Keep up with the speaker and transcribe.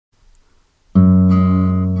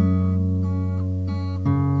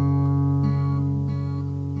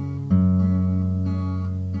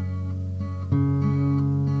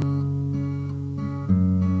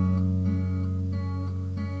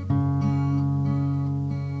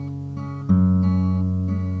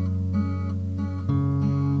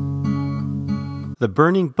The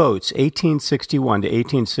Burning Boats, 1861 to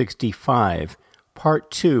 1865,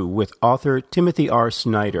 Part 2, with author Timothy R.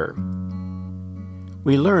 Snyder.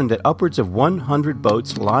 We learned that upwards of 100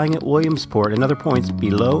 boats lying at Williamsport and other points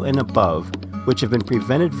below and above, which have been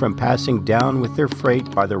prevented from passing down with their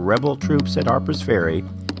freight by the rebel troops at Harper's Ferry.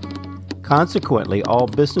 Consequently, all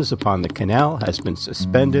business upon the canal has been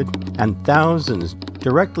suspended, and thousands,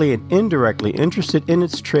 directly and indirectly interested in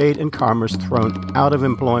its trade and commerce, thrown out of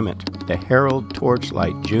employment. The Herald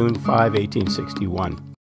Torchlight, June 5, 1861.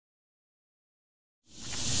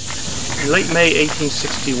 In late May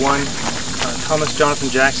 1861, Thomas Jonathan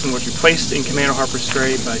Jackson was replaced in command of Harper's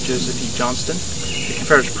Ferry by Joseph E. Johnston. The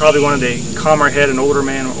Confederates probably wanted a calmer head, an older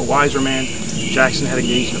man, a wiser man. Jackson had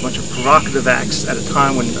engaged in a bunch of provocative acts at a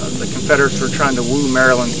time when the Confederates were trying to woo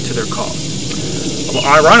Maryland to their cause. Well,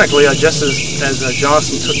 ironically, just as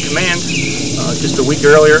Johnston took command, just a week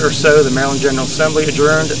earlier or so, the Maryland General Assembly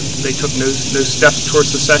adjourned. They took no steps towards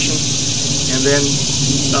secession, and then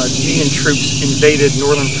Union troops invaded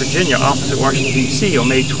northern Virginia opposite Washington, D.C. on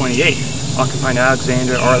May 28th, occupying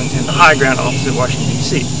Alexandria, Arlington, the high ground opposite Washington,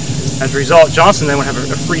 D.C. As a result, Johnson then would have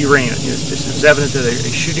a free reign. It was evident that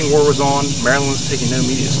a shooting war was on. Maryland was taking no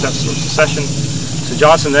immediate steps towards secession. So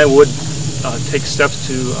Johnson then would take steps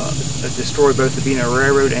to destroy both the Beano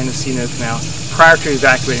Railroad and the C&O Canal prior to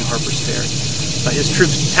evacuating Harper's Ferry. His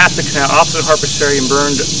troops tapped the canal opposite Harper's Ferry and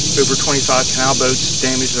burned over 25 canal boats,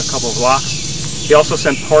 damaged a couple of locks. He also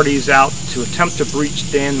sent parties out to attempt to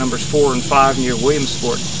breach dam numbers 4 and 5 near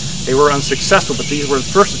Williamsport. They were unsuccessful, but these were the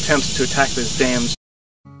first attempts to attack those dams.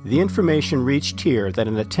 The information reached here that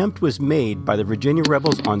an attempt was made by the Virginia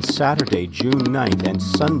rebels on Saturday, June 9th and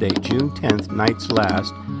Sunday, June 10th, nights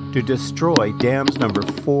last, to destroy dams number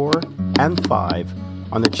 4 and 5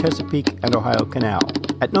 on the Chesapeake and Ohio Canal.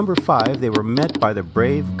 At number 5, they were met by the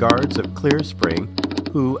brave guards of Clear Spring,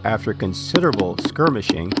 who, after considerable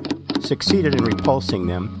skirmishing, succeeded in repulsing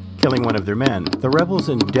them, killing one of their men. The rebels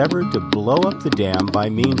endeavored to blow up the dam by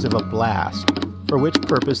means of a blast, for which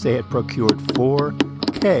purpose they had procured 4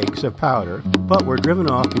 kegs of powder, but were driven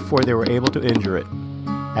off before they were able to injure it.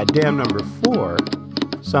 At dam number 4,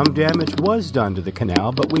 some damage was done to the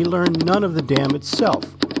canal, but we learned none of the dam itself.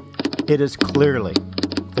 It is clearly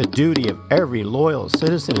the duty of every loyal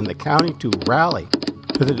citizen in the county to rally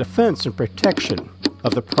to the defense and protection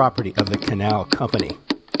of the property of the Canal Company.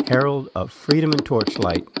 Herald of Freedom and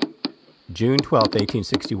Torchlight, June 12,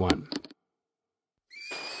 1861.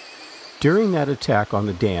 During that attack on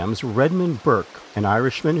the dams, Redmond Burke, an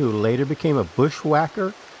Irishman who later became a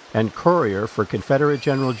bushwhacker and courier for Confederate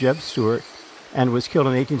General Jeb Stuart and was killed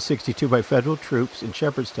in 1862 by federal troops in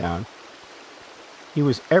Shepherdstown, he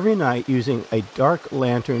was every night using a dark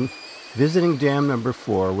lantern visiting dam number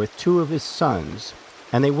 4 with 2 of his sons,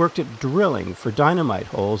 and they worked at drilling for dynamite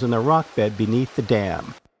holes in the rock bed beneath the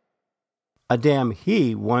dam. A dam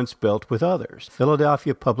he once built with others.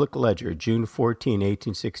 Philadelphia Public Ledger, June 14,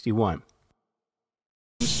 1861.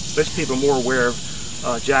 Most people are more aware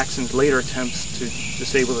of Jackson's later attempts to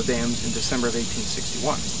disable the dams in December of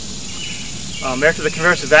 1861. After the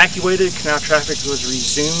Confederates evacuated, canal traffic was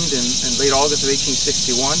resumed in late August of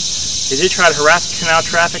 1861. They did try to harass canal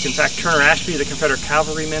traffic. In fact, Turner Ashby, the Confederate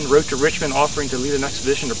cavalryman, wrote to Richmond offering to lead an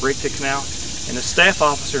expedition to break the canal. And a staff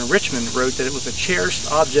officer in Richmond wrote that it was a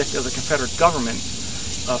cherished object of the Confederate government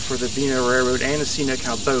for the Beano Railroad and the C&O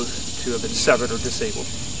Canal both to have been severed or disabled.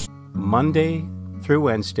 Monday through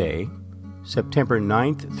Wednesday, September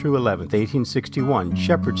 9th through 11th, 1861,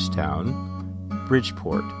 Shepherdstown,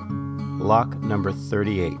 Bridgeport, lock number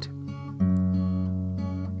 38.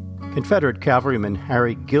 Confederate cavalryman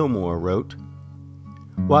Harry Gilmore wrote,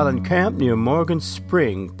 "While encamped near Morgan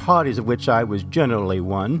Spring, parties of which I was generally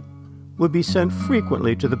one, would be sent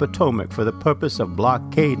frequently to the Potomac for the purpose of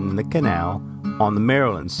blockading the canal on the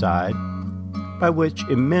Maryland side, by which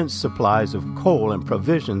immense supplies of coal and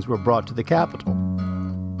provisions were brought to the capital.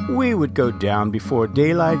 We would go down before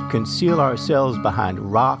daylight, conceal ourselves behind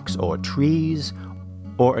rocks or trees,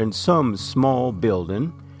 or in some small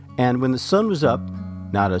building, and when the sun was up,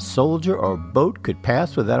 not a soldier or boat could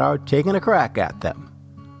pass without our taking a crack at them,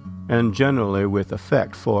 and generally with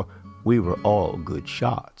effect, for we were all good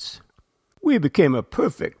shots. We became a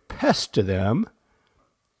perfect pest to them,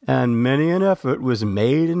 and many an effort was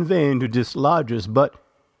made in vain to dislodge us, but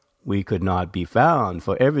we could not be found,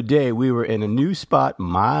 for every day we were in a new spot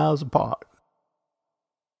miles apart."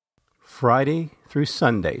 Friday through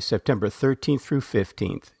Sunday, September 13th through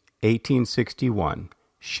 15th, 1861,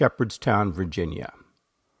 Shepherdstown, Virginia.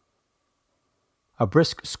 A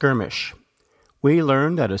brisk skirmish. We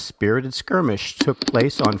learned that a spirited skirmish took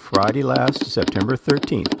place on Friday last, September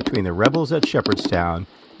 13th, between the rebels at Shepherdstown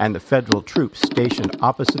and the Federal troops stationed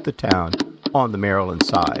opposite the town on the Maryland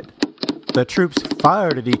side. The troops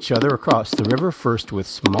fired at each other across the river, first with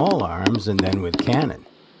small arms and then with cannon.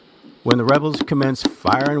 When the rebels commenced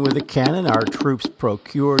firing with the cannon, our troops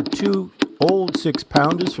procured 2 old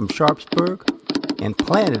 6-pounders from Sharpsburg and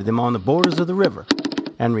planted them on the borders of the river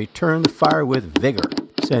and returned the fire with vigor,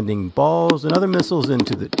 sending balls and other missiles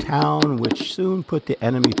into the town, which soon put the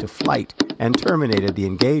enemy to flight and terminated the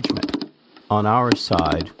engagement. On our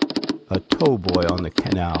side, a tow boy on the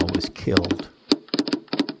canal was killed,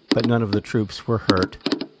 but none of the troops were hurt.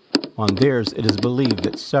 On theirs, it is believed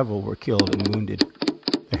that several were killed and wounded.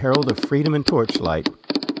 The Herald of Freedom and Torchlight,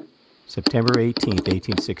 September 18,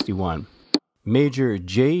 1861. Major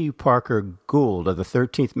J. Parker Gould of the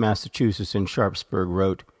 13th Massachusetts in Sharpsburg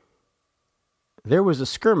wrote, "There was a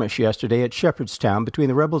skirmish yesterday at Shepherdstown between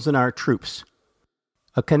the rebels and our troops.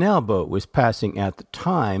 A canal boat was passing at the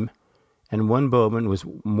time, and one bowman was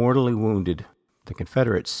mortally wounded. The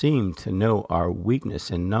Confederates seem to know our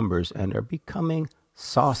weakness in numbers and are becoming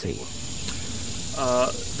saucy."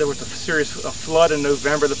 There was a serious flood in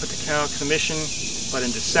November that put the canal out of commission, but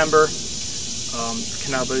in December,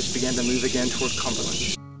 canal boats began to move again toward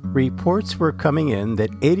Cumberland. Reports were coming in that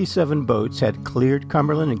 87 boats had cleared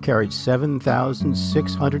Cumberland and carried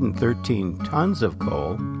 7,613 tons of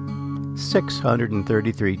coal,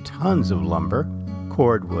 633 tons of lumber,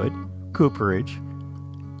 cordwood, cooperage,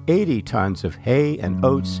 80 tons of hay and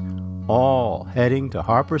oats, all heading to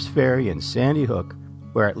Harper's Ferry and Sandy Hook,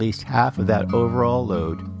 where at least half of that overall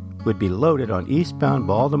load would be loaded on eastbound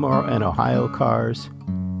Baltimore and Ohio cars,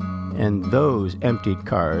 and those emptied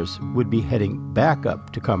cars would be heading back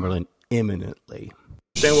up to Cumberland imminently.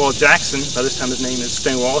 Stonewall Jackson, by this time his name is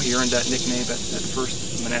Stonewall, he earned that nickname at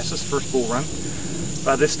first Manassas, first bull run.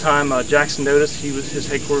 By this time, Jackson noticed his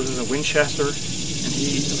headquarters was in Winchester, and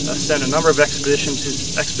he sent a number of expeditions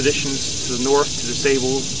to the north to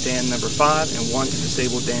disable dam number 5 and one to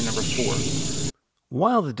disable dam number 4.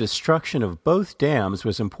 While the destruction of both dams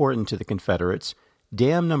was important to the Confederates,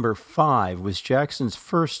 dam number 5 was Jackson's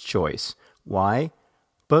first choice. Why?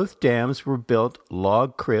 Both dams were built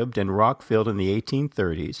log-cribbed and rock-filled in the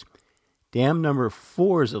 1830s. Dam number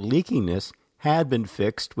 4's leakiness had been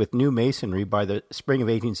fixed with new masonry by the spring of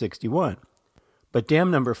 1861. But dam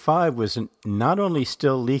number 5 was not only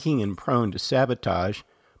still leaking and prone to sabotage,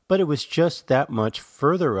 but it was just that much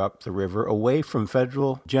further up the river away from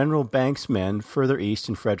Federal General Banks' men further east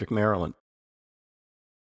in Frederick, Maryland.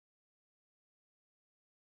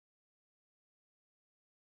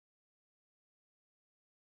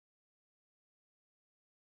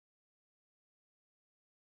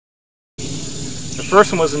 The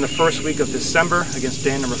first one was in the first week of December against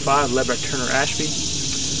dam number 5, led by Turner Ashby.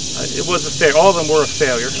 It was a failure. All of them were a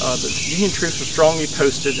failure. The Union troops were strongly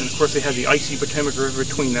posted, and of course they had the icy Potomac River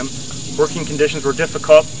between them. Working conditions were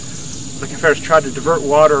difficult. The Confederates tried to divert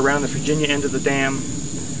water around the Virginia end of the dam.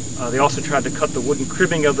 They also tried to cut the wooden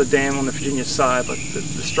cribbing of the dam on the Virginia side, but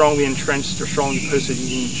the strongly entrenched or strongly posted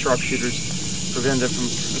Union sharpshooters prevented them from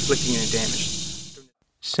inflicting any damage.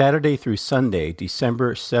 Saturday through Sunday,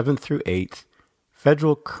 December 7th through 8th,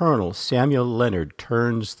 Federal Colonel Samuel Leonard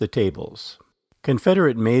turns the tables.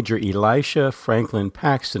 Confederate Major Elisha Franklin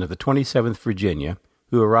Paxton of the 27th Virginia,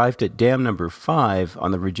 who arrived at dam number 5 on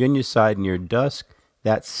the Virginia side near dusk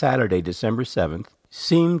that Saturday, December 7th,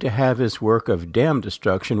 seemed to have his work of dam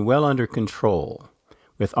destruction well under control.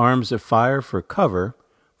 With arms of fire for cover,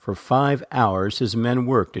 for 5 hours his men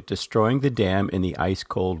worked at destroying the dam in the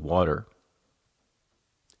ice-cold water.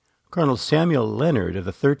 Colonel Samuel Leonard of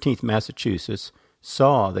the 13th Massachusetts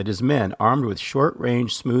saw that his men, armed with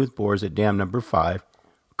short-range smoothbores at dam number 5,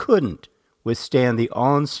 couldn't withstand the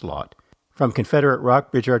onslaught from Confederate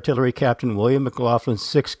Rockbridge Artillery Captain William McLaughlin's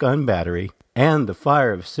 6-gun battery and the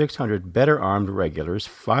fire of 600 better-armed regulars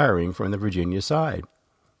firing from the Virginia side.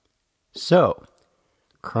 So,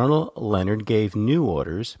 Colonel Leonard gave new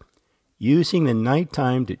orders. Using the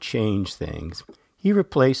nighttime to change things, he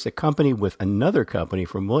replaced the company with another company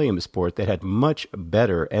from Williamsport that had much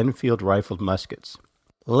better Enfield rifled muskets.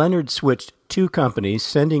 Leonard switched 2 companies,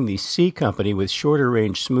 sending the C Company with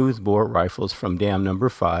shorter-range smoothbore rifles from dam number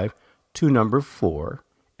 5 to number 4,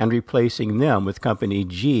 and replacing them with Company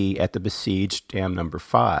G at the besieged dam number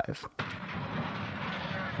 5.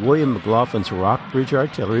 William McLaughlin's Rockbridge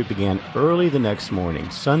Artillery began early the next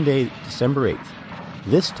morning, Sunday, December 8th,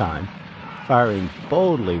 this time firing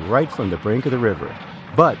boldly right from the brink of the river.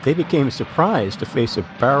 But they became surprised to face a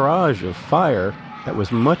barrage of fire that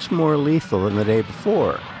was much more lethal than the day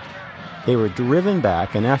before. They were driven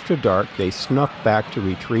back, and after dark they snuck back to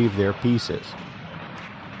retrieve their pieces.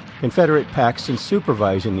 Confederate Paxton,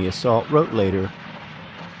 supervising the assault, wrote later,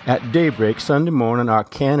 At daybreak Sunday morning, our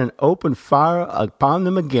cannon opened fire upon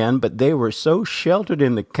them again, but they were so sheltered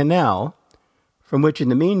in the canal, from which in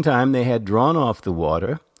the meantime they had drawn off the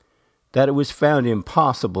water, that it was found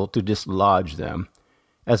impossible to dislodge them.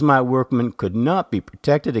 As my workmen could not be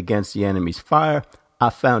protected against the enemy's fire, I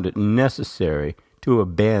found it necessary to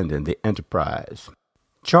abandon the enterprise.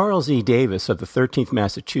 Charles E. Davis of the 13th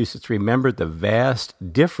Massachusetts remembered the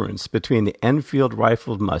vast difference between the Enfield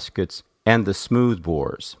rifled muskets and the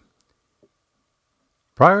smoothbores.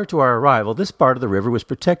 Prior to our arrival, this part of the river was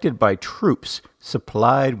protected by troops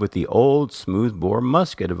supplied with the old smoothbore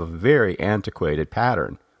musket of a very antiquated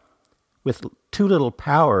pattern, with too little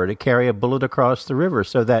power to carry a bullet across the river,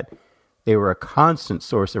 so that they were a constant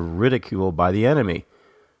source of ridicule by the enemy,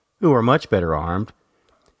 who were much better armed,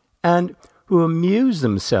 and who amused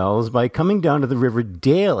themselves by coming down to the river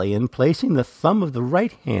daily and placing the thumb of the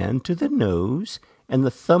right hand to the nose and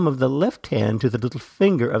the thumb of the left hand to the little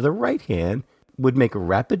finger of the right hand, would make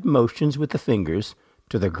rapid motions with the fingers,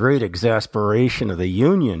 to the great exasperation of the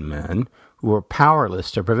Union men, who were powerless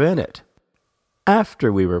to prevent it.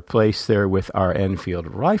 After we were placed there with our Enfield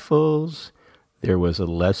rifles, there was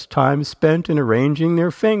less time spent in arranging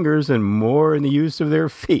their fingers and more in the use of their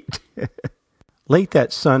feet. Late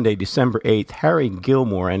that Sunday, December 8th, Harry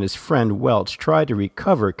Gilmore and his friend Welch tried to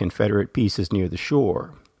recover Confederate pieces near the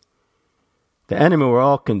shore. The enemy were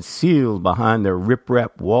all concealed behind the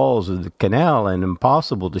riprap walls of the canal and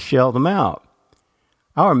impossible to shell them out.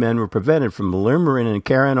 Our men were prevented from limbering and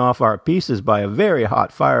carrying off our pieces by a very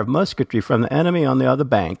hot fire of musketry from the enemy on the other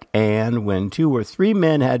bank, and when 2 or 3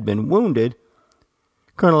 men had been wounded,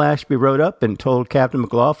 Colonel Ashby rode up and told Captain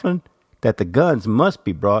McLaughlin that the guns must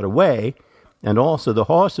be brought away, and also the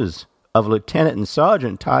horses of a lieutenant and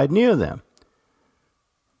sergeant tied near them.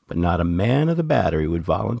 But not a man of the battery would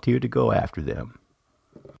volunteer to go after them.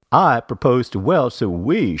 I proposed to Welch that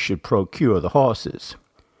we should procure the horses.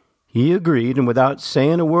 He agreed, and without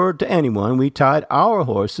saying a word to anyone, we tied our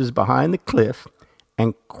horses behind the cliff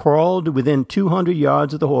and crawled to within 200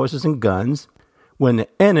 yards of the horses and guns, when the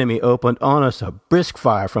enemy opened on us a brisk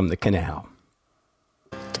fire from the canal.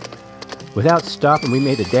 Without stopping, we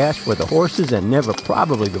made a dash for the horses, and never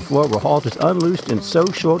probably before were halters unloosed in so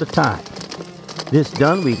short a time. This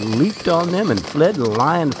done, we leaped on them and fled,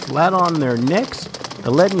 lying flat on their necks.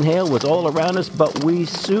 The leaden hail was all around us, but we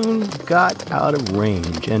soon got out of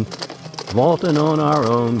range, and vaulting on our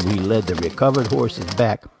own, we led the recovered horses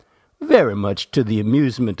back, very much to the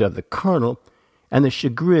amusement of the colonel and the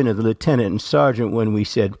chagrin of the lieutenant and sergeant, when we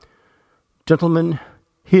said, "Gentlemen,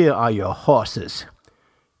 here are your horses.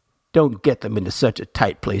 Don't get them into such a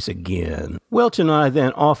tight place again." Welch and I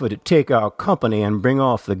then offered to take our company and bring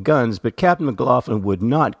off the guns, but Captain McLaughlin would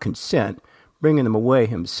not consent, bringing them away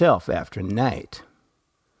himself after night.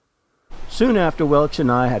 Soon after Welch and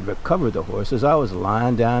I had recovered the horses, I was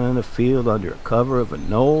lying down in the field under cover of a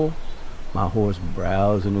knoll, my horse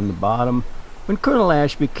browsing in the bottom, when Colonel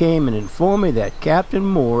Ashby came and informed me that Captain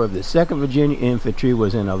Moore of the 2nd Virginia Infantry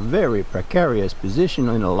was in a very precarious position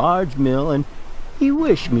in a large mill, and he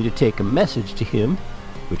wished me to take a message to him,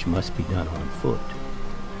 which must be done on foot.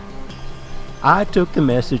 I took the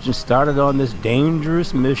message and started on this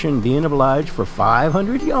dangerous mission, being obliged for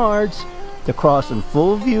 500 yards to cross in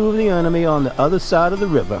full view of the enemy on the other side of the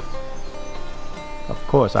river. Of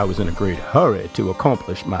course, I was in a great hurry to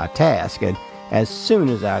accomplish my task, and as soon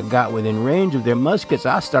as I got within range of their muskets,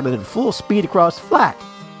 I started at full speed across the flat,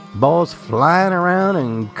 balls flying around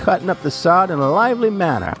and cutting up the sod in a lively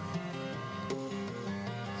manner.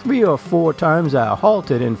 3 or 4 times I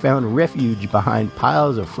halted and found refuge behind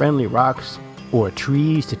piles of friendly rocks or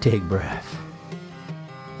trees to take breath.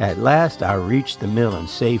 At last I reached the mill in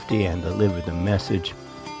safety and delivered the message.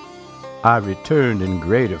 I returned in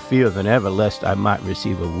greater fear than ever lest I might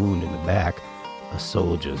receive a wound in the back, a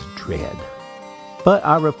soldier's dread. But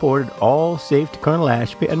I reported all safe to Colonel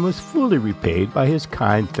Ashby and was fully repaid by his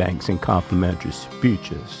kind thanks and complimentary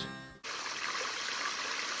speeches.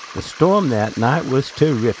 The storm that night was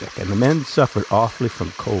terrific, and the men suffered awfully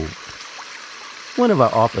from cold. One of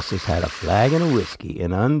our officers had a flagon of whiskey,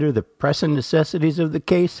 and under the pressing necessities of the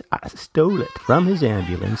case, I stole it from his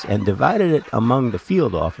ambulance and divided it among the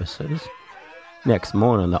field officers. Next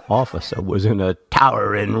morning, the officer was in a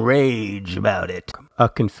towering rage about it. A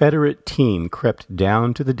Confederate team crept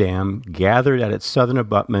down to the dam, gathered at its southern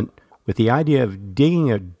abutment, with the idea of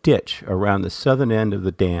digging a ditch around the southern end of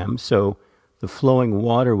the dam so the flowing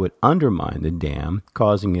water would undermine the dam,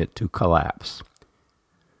 causing it to collapse.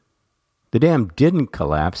 The dam didn't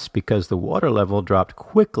collapse because the water level dropped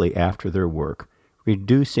quickly after their work,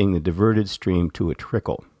 reducing the diverted stream to a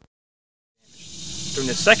trickle. During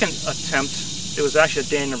the second attempt It was actually at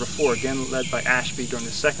dam number 4, again led by Ashby during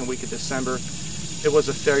the second week of December. It was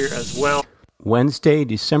a failure as well. Wednesday,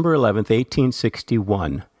 December 11th,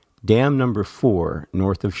 1861, dam number 4,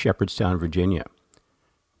 north of Shepherdstown, Virginia.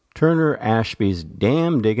 Turner Ashby's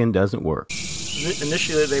dam digging doesn't work.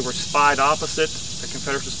 Initially, they were spied opposite. The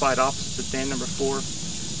Confederates were spied opposite dam number 4.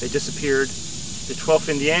 They disappeared. The 12th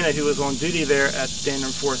Indiana, who was on duty there at dam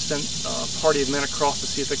number 4, sent a party of men across to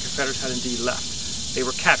see if the Confederates had indeed left. They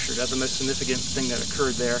were captured. That's the most significant thing that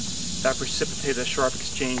occurred there. That precipitated a sharp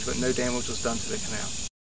exchange, but no damage was done to the canal.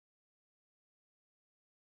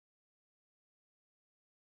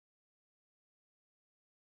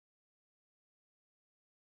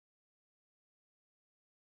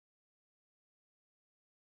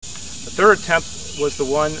 The third attempt was the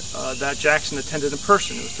one that Jackson attended in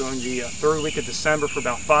person. It was during the third week of December for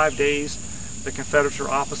about 5 days. The Confederates were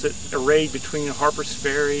opposite, arrayed between Harper's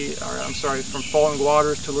Ferry, from Falling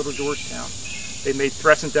Waters to Little Georgetown. They made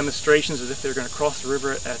threats and demonstrations as if they were going to cross the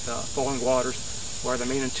river at Falling Waters, where the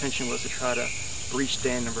main intention was to try to breach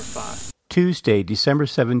dam number 5. Tuesday, December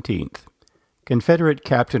 17th, Confederate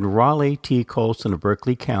Captain Raleigh T. Colson of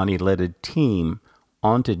Berkeley County led a team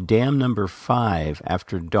onto dam number 5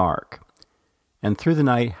 after dark, and through the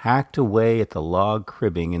night hacked away at the log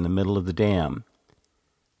cribbing in the middle of the dam.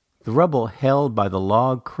 The rubble held by the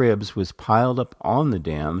log cribs was piled up on the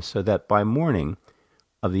dam so that by morning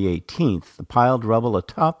of the 18th, the piled rubble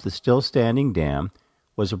atop the still-standing dam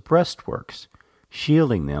was a breastworks,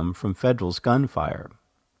 shielding them from Federals' gunfire.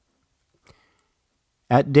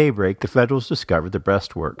 At daybreak, the Federals discovered the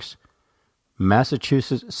breastworks.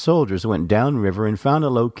 Massachusetts soldiers went downriver and found a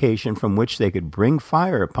location from which they could bring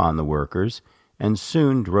fire upon the workers, and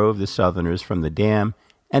soon drove the Southerners from the dam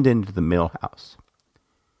and into the mill house.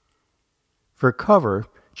 For cover,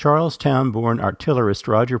 Charlestown-born artillerist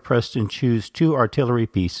Roger Preston Chew's 2 artillery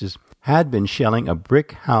pieces had been shelling a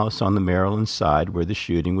brick house on the Maryland side where the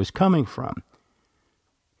shooting was coming from.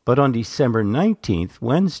 But on December 19th,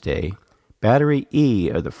 Wednesday, Battery E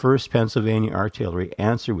of the 1st Pennsylvania Artillery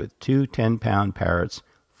answered with 2 10-pound Parrots,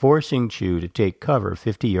 forcing Chew to take cover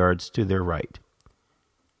 50 yards to their right.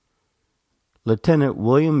 Lieutenant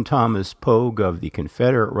William Thomas Pogue of the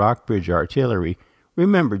Confederate Rockbridge Artillery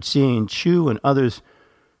remembered seeing Chew and others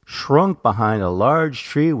shrunk behind a large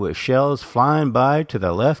tree with shells flying by to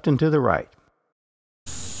the left and to the right.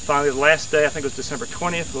 Finally, the last day, I think it was December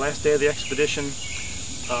 20th, the last day of the expedition,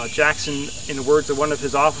 Jackson, in the words of one of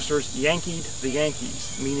his officers, Yankeed the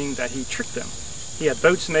Yankees, meaning that he tricked them. He had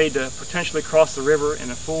boats made to potentially cross the river in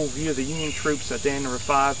a full view of the Union troops at dam number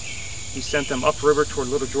 5. He sent them upriver toward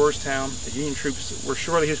Little Georgetown. The Union troops were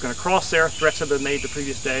sure that he was going to cross there. Threats had been made the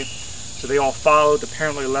previous day. So they all followed,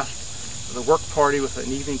 apparently left the work party with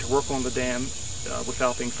an evening to work on the dam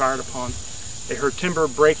without being fired upon. They heard timber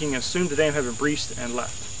breaking and soon the dam had been breached and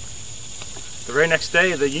left. The very next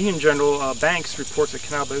day, the Union General Banks reports that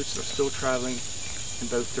canal boats are still traveling in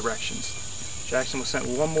both directions. Jackson was sent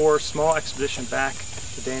one more small expedition back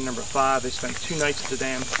to dam number 5. They spent 2 nights at the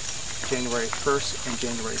dam, January 1st and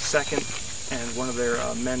January 2nd, and one of their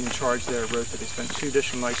men in charge there wrote that they spent 2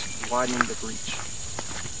 additional nights widening the breach.